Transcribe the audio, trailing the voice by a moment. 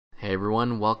Hey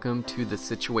everyone, welcome to the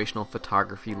situational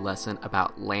photography lesson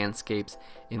about landscapes.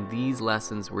 In these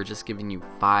lessons, we're just giving you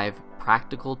 5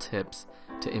 practical tips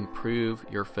to improve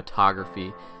your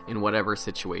photography in whatever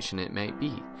situation it may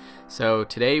be. So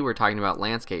today we're talking about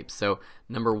landscapes. So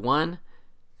number 1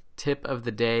 tip of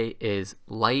the day is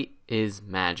light is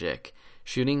magic.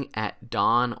 Shooting at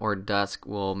dawn or dusk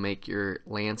will make your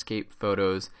landscape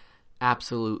photos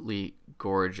absolutely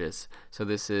gorgeous. So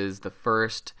this is the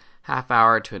first half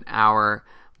hour to an hour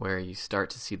where you start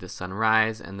to see the sun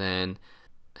rise, and then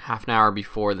half an hour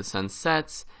before the sun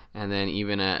sets, and then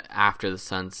even after the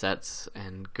sun sets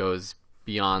and goes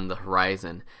beyond the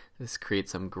horizon. This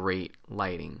creates some great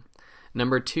lighting.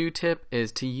 Number 2 tip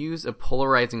is to use a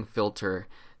polarizing filter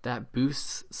that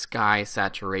boosts sky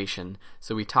saturation.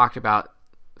 So we talked about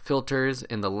filters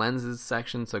in the lenses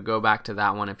section, so go back to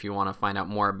that one if you want to find out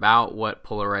more about what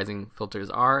polarizing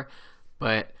filters are.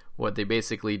 But what they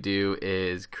basically do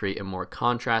is create a more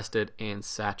contrasted and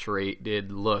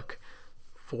saturated look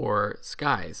for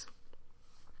skies.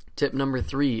 Tip number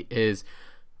 3 is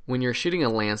when you're shooting a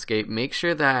landscape, make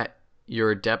sure that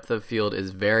your depth of field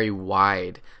is very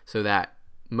wide so that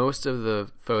most of the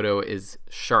photo is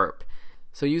sharp.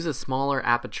 So use a smaller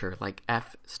aperture like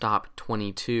f-stop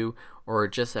 22 or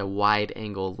just a wide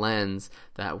angle lens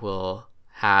that will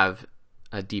have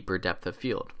a deeper depth of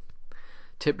field.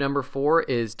 Tip number 4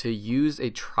 is to use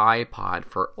a tripod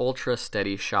for ultra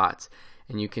steady shots,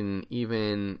 and you can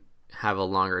even have a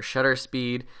longer shutter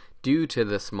speed due to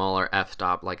the smaller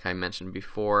f-stop like I mentioned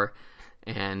before,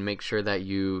 and make sure that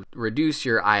you reduce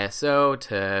your ISO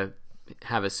to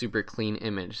have a super clean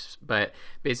image. But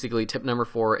basically tip number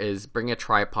 4 is bring a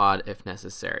tripod if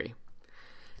necessary.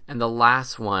 And the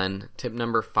last one, tip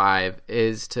number 5,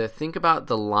 is to think about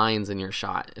the lines in your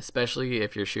shot, especially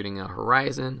if you're shooting a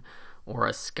horizon or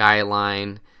a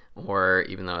skyline, or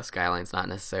even though a skyline's not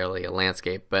necessarily a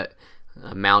landscape, but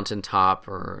a mountaintop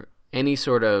or any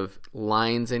sort of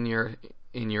lines in your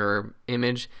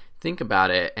image. Think about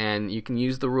it, and you can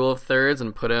use the rule of thirds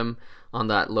and put them on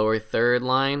that lower third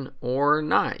line, or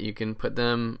not. You can put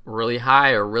them really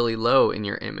high or really low in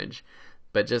your image,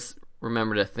 but just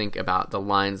remember to think about the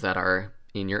lines that are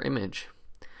in your image.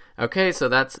 Okay, so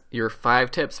that's your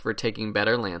 5 tips for taking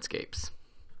better landscapes.